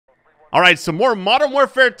All right, some more Modern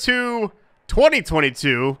Warfare 2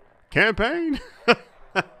 2022 campaign.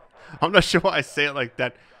 I'm not sure why I say it like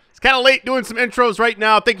that. It's kind of late doing some intros right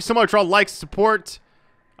now. Thank you so much for all the likes and support.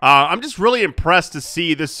 I'm just really impressed to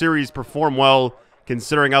see this series perform well,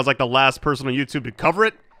 considering I was like the last person on YouTube to cover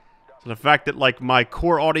it. So the fact that like my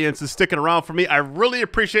core audience is sticking around for me, I really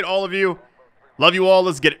appreciate all of you. Love you all.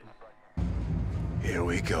 Let's get it. Here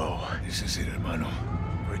we go. This is it, hermano.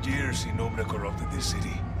 For years, Nombre corrupted this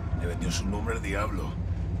city. Le vendió su nombre al diablo.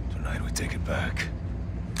 Tonight we take it back.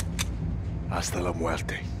 Hasta la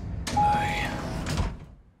muerte. Aye.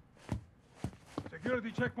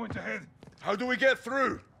 Security checkpoint ahead. How do we get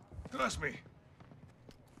through? Trust me.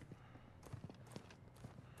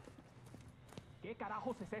 ¿Qué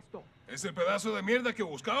carajos es esto? Es el pedazo de mierda que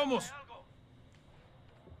buscábamos.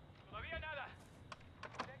 Todavía nada.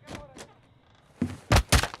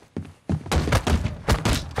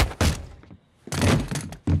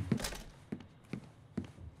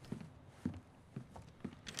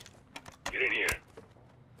 Get in here.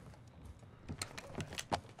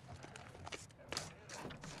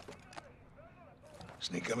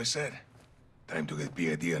 Sneaker said, time to get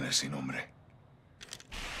PID on ese nombre.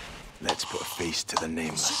 Let's put a face to the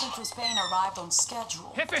nameless. Shipping to Spain arrived on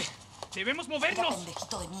schedule. Jefe, debemos Mira, movernos.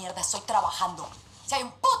 pendejito de mierda, estoy trabajando. Si hay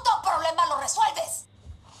un puto problema, lo resuelves.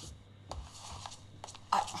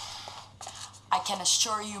 I can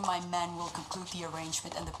assure you my men will conclude the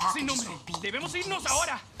arrangement and the Sin packages nombre. will be Debemos in irnos place.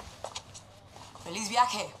 ahora. Feliz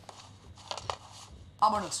viaje.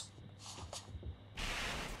 Vámonos.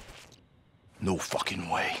 No fucking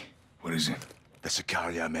way. What is it? The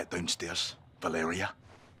Sicaria I met downstairs, Valeria.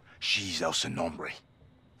 She's El Nombre.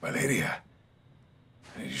 Valeria.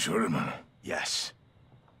 Are you sure, hermano? Yes.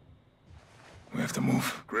 We have to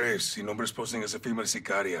move. Graves, Nombre's posting as a female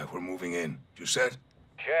Sicaria. We're moving in. You set?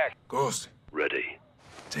 Check. Ghost. Ready.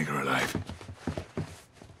 Take her alive.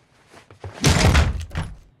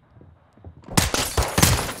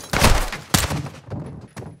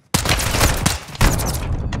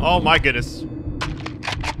 Oh my goodness.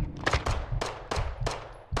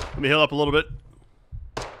 Let me heal up a little bit.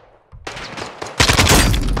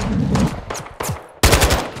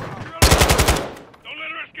 Don't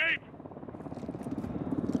let her escape.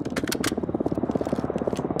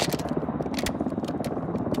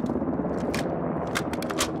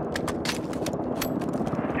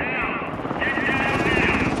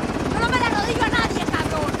 No me la rodillo a nadie,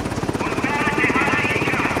 cabrón.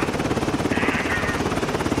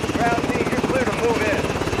 Ground team, you're clear to move in.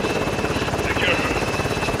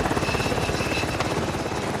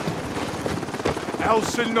 El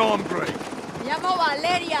Nombre. Me llamo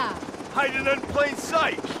Valeria. Hiding in plain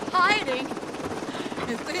sight. Hiding.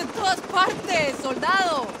 Estoy en todas partes,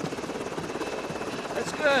 soldado.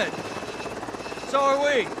 That's good. So are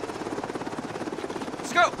we.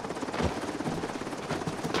 Let's go.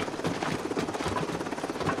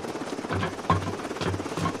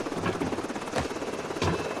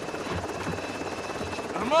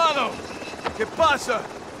 Hermano, ¿qué pasa?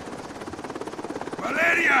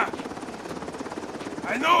 Valeria!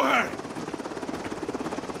 I know her!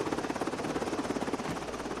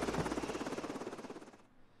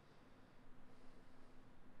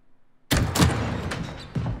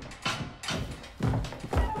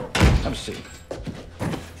 Have a seat.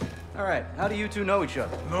 All right, how do you two know each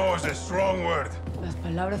other? No is a strong word. Las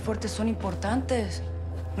palabras fuertes son importantes.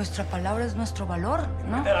 Nuestra palabra es nuestro valor,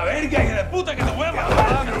 ¿no? ¡De la verga, hija de puta, que te voy a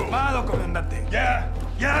matar! Calmado, comandante. ¡Ya!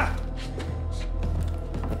 ¡Ya!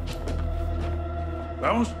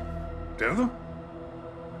 ¿Vamos? ¿Cerdo?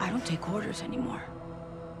 I don't take orders anymore.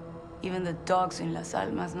 Even the dogs in Las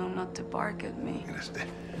Almas know not to bark at me.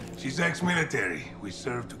 She's ex-military. We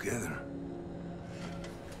served together.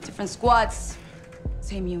 Different squads,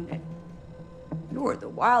 same unit. You were the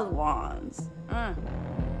wild ones.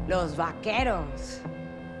 Los vaqueros.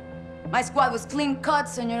 My squad was clean cut,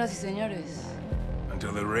 señoras y señores.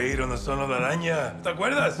 Until the raid on the Son of la Araña. ¿Te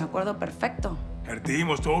acuerdas? Me acuerdo perfecto. Her team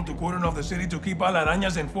was told to cordon off the city to keep all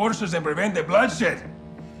Araña's enforcers and prevent the bloodshed.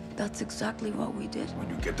 That's exactly what we did. When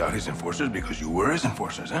you kept out his enforcers because you were his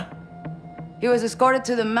enforcers, huh? He was escorted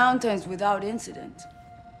to the mountains without incident.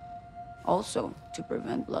 Also, to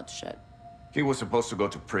prevent bloodshed. He was supposed to go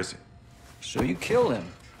to prison. So you killed him.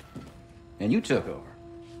 And you took over.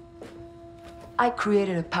 I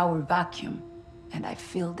created a power vacuum, and I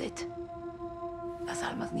filled it. Las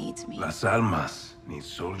Almas needs me. Las Almas need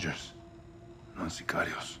soldiers, not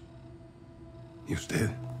sicarios. Y usted?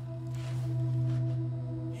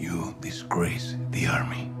 You disgrace the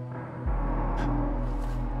army.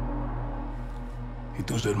 Y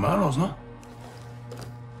tus hermanos, ¿no?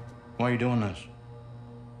 Why are you doing this?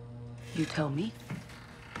 You tell me.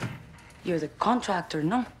 You're the contractor,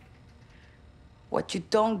 no? What you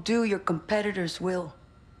don't do, your competitors will.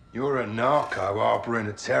 You're a narco harboring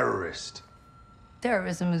a terrorist.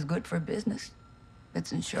 Terrorism is good for business.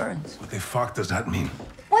 It's insurance. What the fuck does that mean?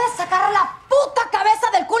 ¡Puedes sacar la puta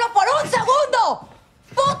cabeza del culo por un segundo!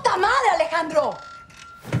 ¡Puta madre, Alejandro!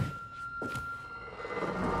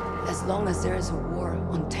 As long as there is a war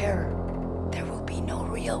on terror, there will be no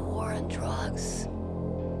real war on drugs.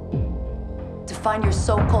 To find your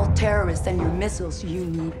so-called terrorists and your missiles, you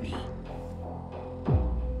need me.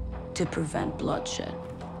 To prevent bloodshed.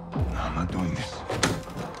 No, I'm not doing this.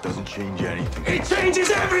 Doesn't change anything. It changes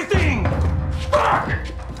everything! Fuck!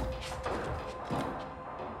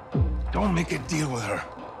 Don't make a deal with her.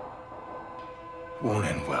 Won't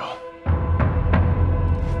end well.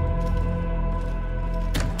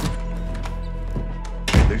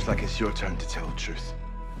 Looks like it's your turn to tell the truth.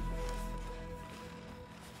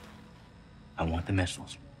 I want the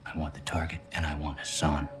missiles, I want the target, and I want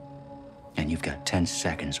Hassan. And you've got 10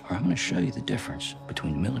 seconds, or I'm gonna show you the difference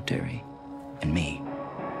between the military and me.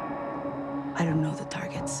 I don't know the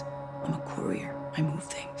targets. I'm a courier. I move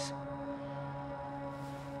things.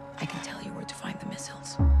 I can tell you where to find the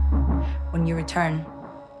missiles. When you return,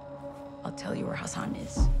 I'll tell you where Hassan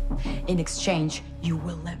is. In exchange, you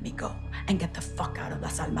will let me go and get the fuck out of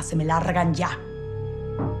Las Almas. Se me largan ya.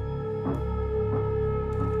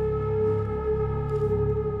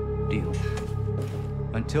 Deal.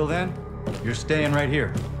 Until then, you're staying right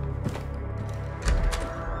here.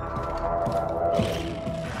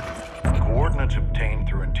 Coordinates obtained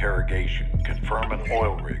through interrogation confirm an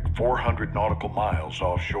oil rig 400 nautical miles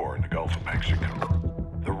offshore in the Gulf of Mexico.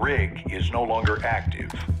 The rig is no longer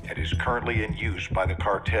active and is currently in use by the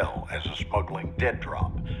cartel as a smuggling dead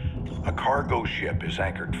drop. A cargo ship is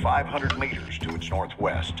anchored 500 meters to its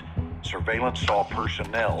northwest. Surveillance saw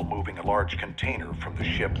personnel moving a large container from the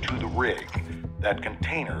ship to the rig. That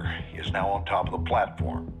container is now on top of the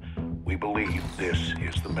platform. We believe this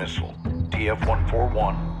is the missile.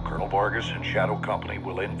 TF-141, Colonel Vargas and Shadow Company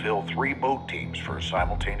will infill 3 boat teams for a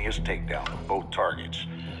simultaneous takedown of both targets.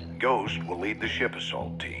 Ghost will lead the ship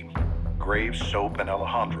assault team. Graves, Soap, and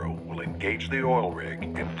Alejandro will engage the oil rig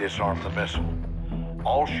and disarm the missile.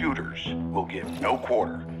 All shooters will give no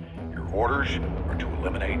quarter. Your orders are to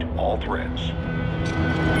eliminate all threats.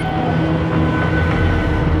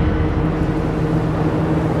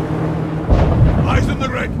 Eyes on the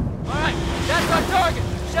rig! Alright, that's our target.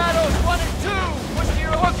 Shadows 1 and 2. Push to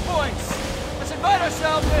your hook points. Let's invite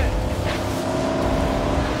ourselves in.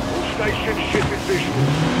 All station ship is visual.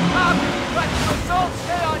 Copy. Right to assault.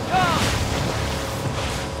 Stay on guard.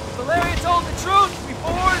 Valeria told the truth. We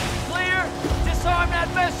board, clear, disarm that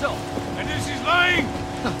missile. And this is lying?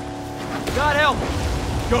 God help.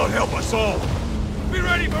 God help us all. Be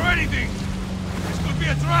ready for anything. This could be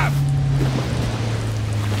a trap.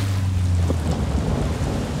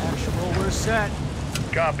 Actual, we're set.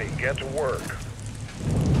 Copy. Get to work.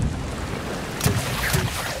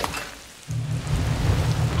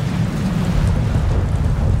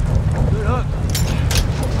 Good hook.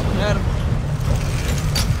 At him.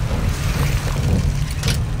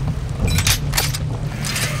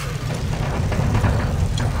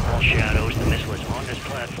 All Shadows, the missile is on this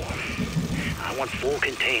platform. I want full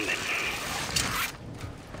containment.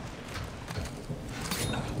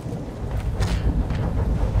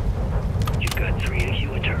 You've got 3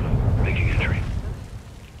 AQ internal. Making entry.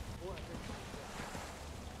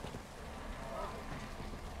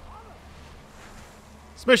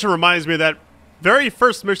 This mission reminds me of that very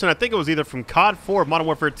first mission. I think it was either from COD 4 or Modern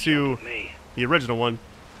Warfare 2, the original one.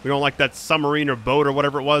 We don't like that submarine or boat or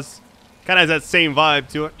whatever it was. Kind of has that same vibe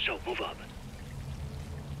to it. So, move up.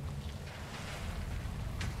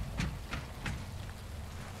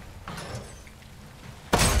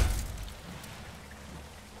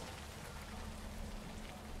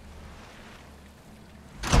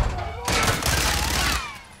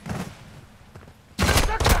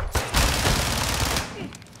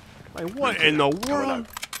 Like, what in the world?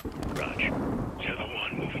 Raj. Shadow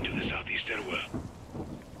 1 moving to the southeast dead well.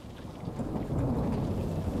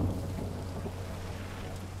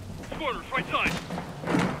 Quarters, right side.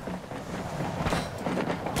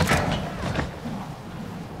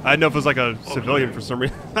 I didn't know if it was like a civilian for some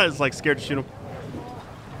reason. I was like scared to shoot him.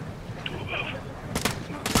 2 above.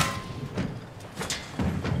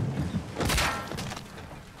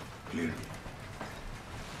 Clear.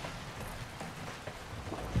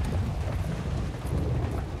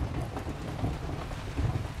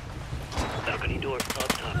 Balcony door up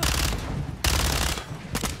top.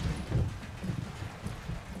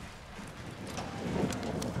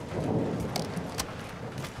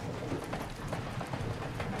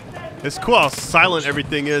 It's cool how silent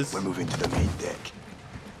everything is. We're moving to the main deck.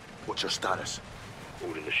 What's your status?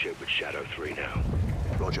 Holding the ship with Shadow 3 now.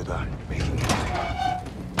 Roger that. Making it.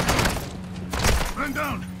 Man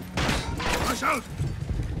down! Rush out!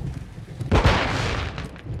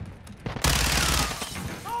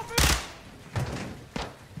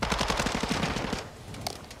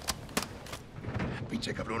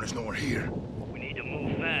 Pinche cabrón is nowhere here. We need to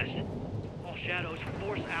move fast. All Shadows,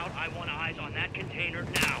 force out. I want eyes on that container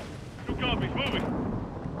now. You got me, moving.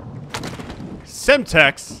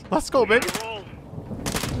 Semtex. Let's go, baby. Roll.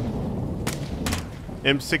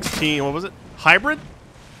 M16. What was it? Hybrid?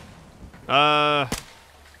 I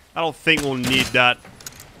don't think we'll need that.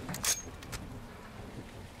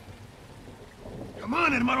 Come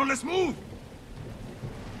on, hermano, let's move.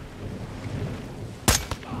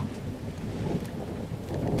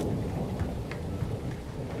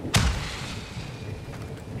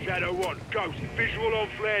 Shadow 1, Ghost, visual on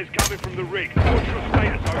flares coming from the rig. What's your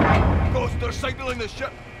status, over? Ghost, they're signaling the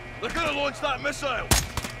ship. They're gonna launch that missile.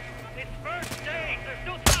 It's first stage. There's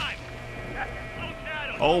still time. Oh,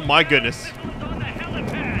 Shadow. Oh my goodness. Missiles on the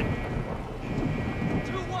helipad.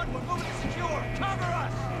 2-1, we're moving to secure. Cover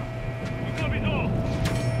us. You got it all.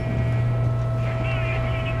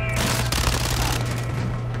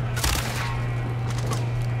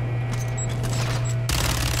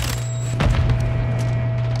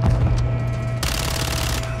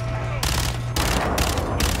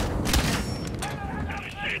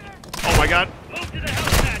 Oh my god. Move to the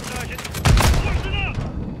helipad, Sergeant. Force it up.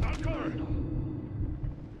 I'll cover.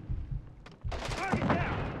 Target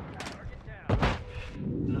down. Target down.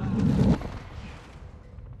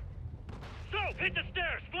 So, hit the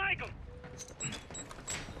stairs. Flank them.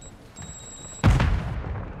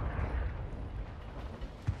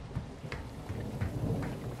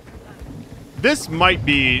 This might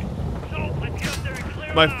be So, let's get up there and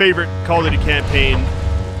clear my them out. favorite Call of Duty campaign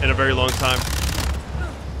in a very long time.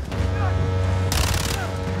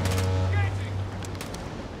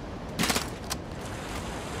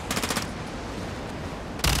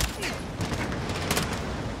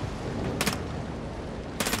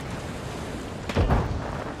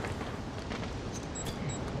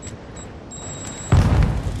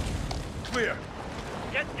 Clear.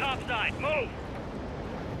 Get topside. Move.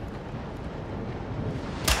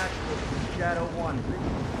 Shadow 1.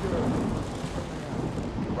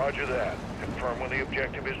 Roger that. Confirm when the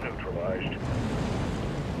objective is neutralized.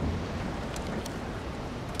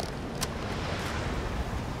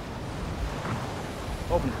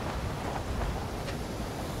 Open it.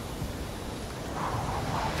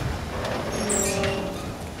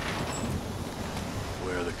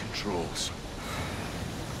 Where are the controls?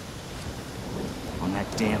 On that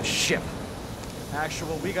damn ship.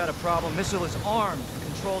 Actual, we got a problem. Missile is armed.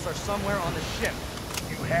 Controls are somewhere on the ship.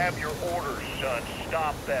 You have your orders, son.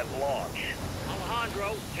 Stop that launch.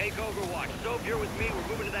 Alejandro, take Overwatch. Soap, you're with me. We're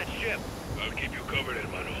moving to that ship. I'll keep you covered,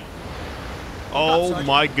 hermano. Oh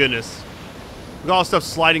my goodness. Look at all the stuff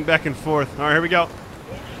sliding back and forth. Alright, here we go. All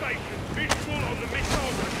stations, visual on the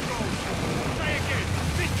missile controls. Say again,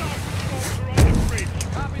 missile controls are on the bridge.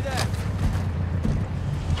 Copy that.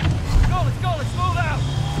 Let's go, let's move out.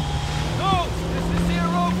 Go! This is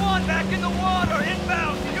Zero 1, back in the water,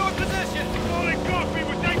 inbound, to your position. Solid copy,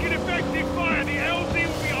 we're taking effective fire. The LZ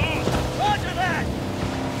will be on. Roger that!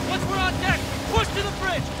 Once we're on deck, push to the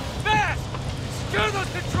bridge, fast! Secure those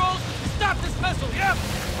controls, stop this missile, yep!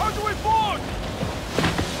 How's the way forward?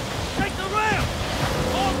 Take the ramp!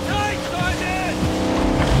 Hold tight, Sergeant!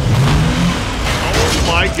 Oh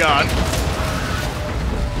my god.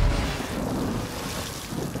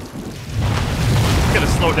 Gotta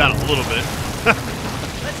slow down a little bit.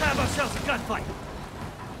 Let's have ourselves a gunfight.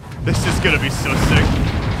 This is gonna be so sick.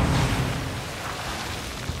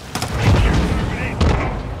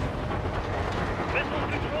 Missile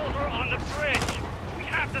controls are on the bridge. We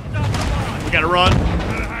have to stop the launch. We gotta run.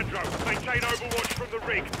 Alejandro, maintain overwatch from the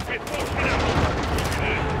rig. We're forcing out.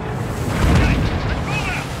 Okay, let's move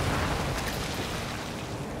out.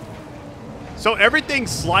 So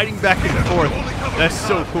everything's sliding back and forth. That's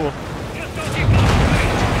so cool. Just don't keep going.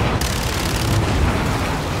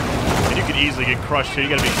 And you could easily get crushed here. You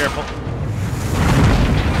gotta be careful.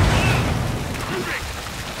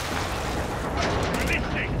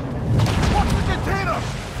 Ballistic. Watch the container!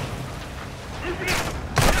 Moving up.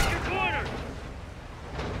 Check your corner.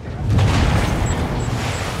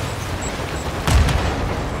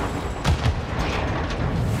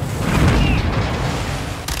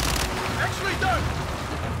 Actually done!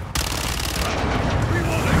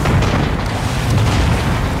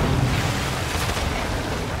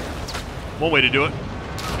 One way to do it.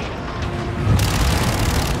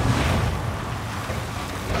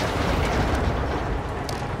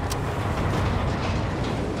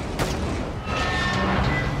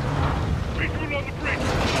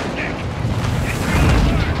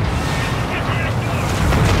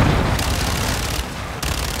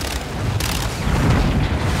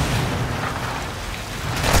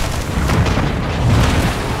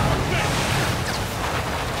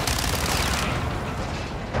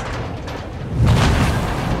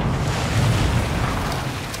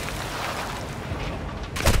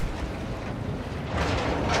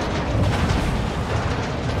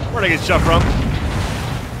 Where'd I get shot from?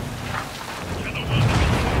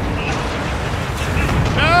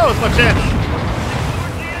 No, it's my chance.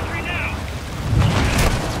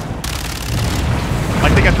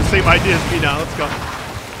 Like they got the same idea as me now. Let's go.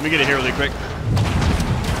 Let me get in here really quick.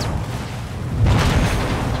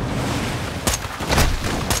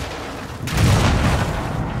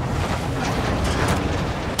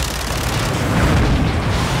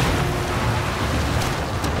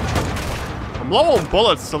 I'm low on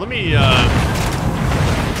bullets, so let me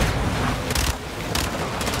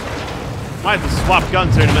might have to swap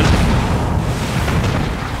guns here in a minute.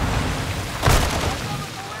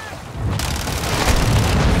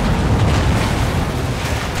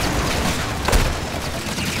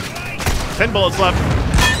 Ten bullets left.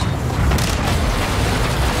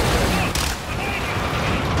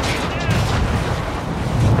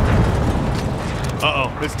 Uh-oh,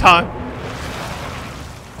 it's time.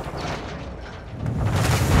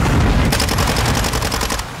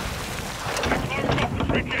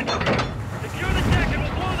 Secure the deck and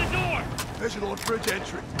we'll blow the door! Visual on bridge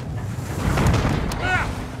entry. Ah!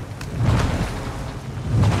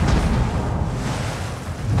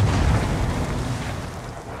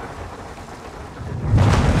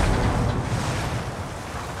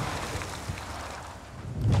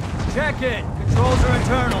 Check it. Controls are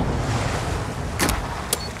internal.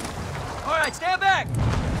 All right, stand back.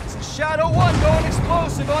 This is Shadow 1 going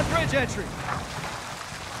explosive on bridge entry.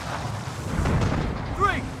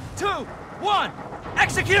 3, 2, 1,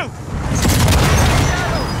 execute!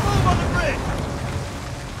 Shadow, move on the bridge!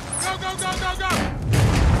 Go, go, go, go, go!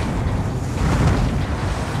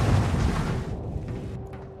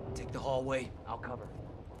 Take the hallway, I'll cover.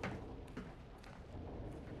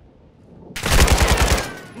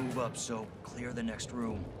 Move up, so clear the next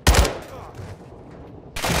room.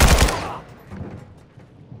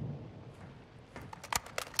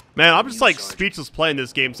 Man, I'm just like speechless playing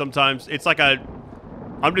this game sometimes. It's like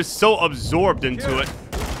I'm just so absorbed into it.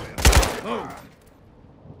 Move.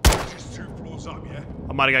 Just 2 floors up, yeah?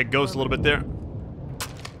 I might have got ghost a little bit there.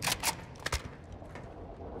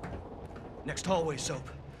 Next hallway, Soap.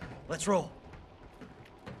 Let's roll.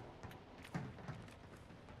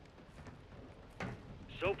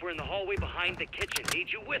 Soap, we're in the hallway behind the kitchen.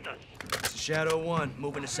 Need you with us. This is Shadow 1,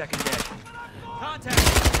 moving to second deck. Contact!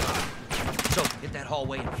 Soap, hit that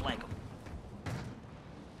hallway and flank him.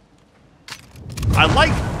 I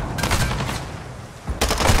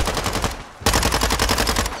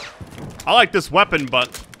like this weapon,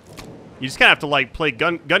 but you just kind of have to like play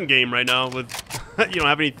gun game right now with you don't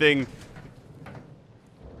have anything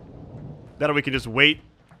that we can just wait.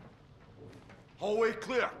 Hallway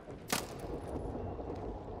clear.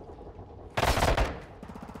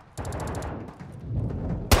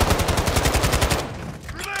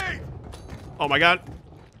 Oh my god.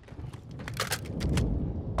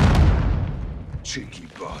 Cheeky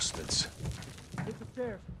bastards. Hit the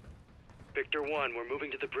stairs. Victor 1, we're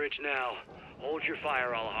moving to the bridge now. Hold your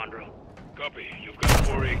fire, Alejandro. Copy. You've got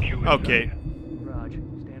 4 AQ. Okay. Raj,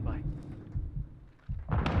 stand by.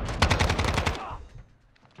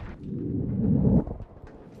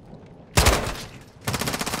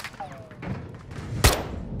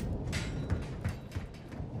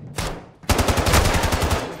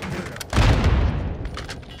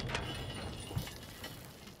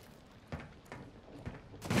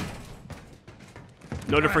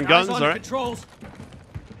 No different guns, all right. Controls.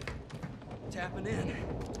 Tapping in.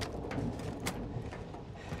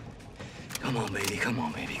 Come on, baby. Come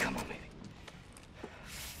on, baby. Come on, baby.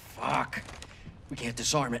 Fuck. We can't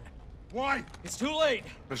disarm it. Why? It's too late.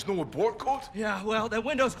 There's no abort code? Yeah, well, that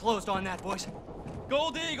window's closed on that, boys.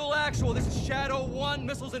 Gold Eagle Actual, this is Shadow 1,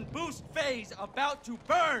 missiles in boost phase, about to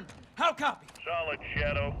burn. How copy? Solid,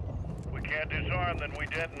 Shadow. We can't disarm, then we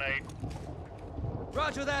detonate.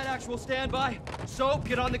 Roger that, Actual, standby. Soap,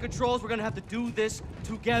 get on the controls. We're gonna have to do this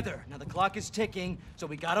together. Now, the clock is ticking, so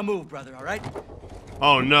we gotta move, brother, all right?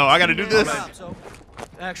 Oh no, I gotta do this. Soap.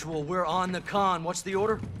 Actual, we're on the con. What's the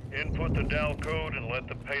order? Input the DAL code and let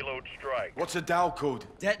the payload strike. What's a DAL code?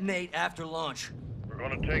 Detonate after launch. We're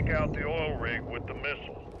gonna take out the oil rig with the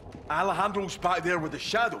missile. Alejandro's back there with the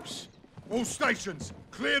shadows. All stations,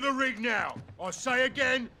 clear the rig now. I say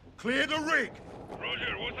again, clear the rig.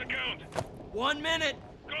 Roger, what's the count? 1 minute.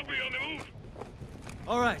 Copy, on the move.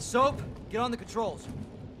 All right, Soap, get on the controls.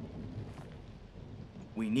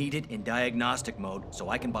 We need it in diagnostic mode so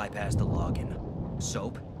I can bypass the login.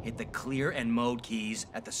 Soap, hit the clear and mode keys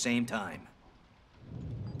at the same time.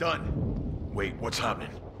 Done. Wait, what's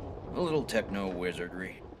happening? A little techno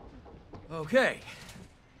wizardry. Okay.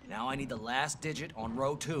 Now I need the last digit on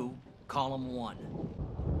row 2, column 1.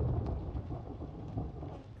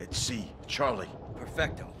 At sea, Charlie.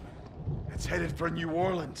 Perfecto. It's headed for New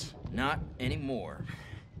Orleans. Not anymore.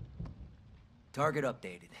 Target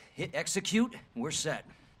updated. Hit execute, and we're set.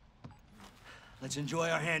 Let's enjoy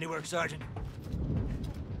our handiwork, Sergeant.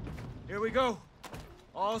 Here we go.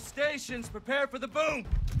 All stations, prepare for the boom!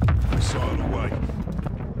 Saw it away.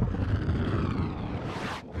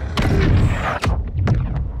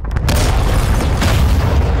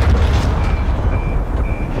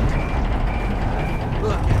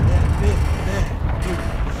 Look at that big bed.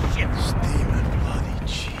 Shit. Steaming bloody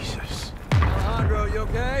Jesus. Alejandro, you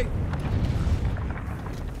okay?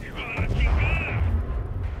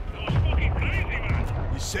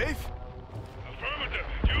 You safe? Affirmative.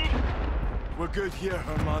 You? We're good here,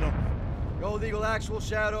 hermano. Gold Eagle Actual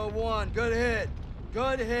Shadow 1. Good hit.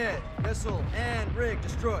 Good hit. Missile and rig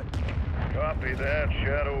destroyed. Copy that,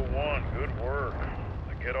 Shadow 1. Good work.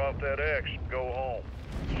 Now get off that X and go home.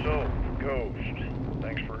 So, Ghost,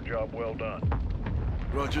 thanks for a job well done.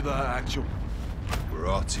 Roger that, Actual. We're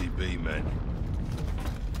RTB, men.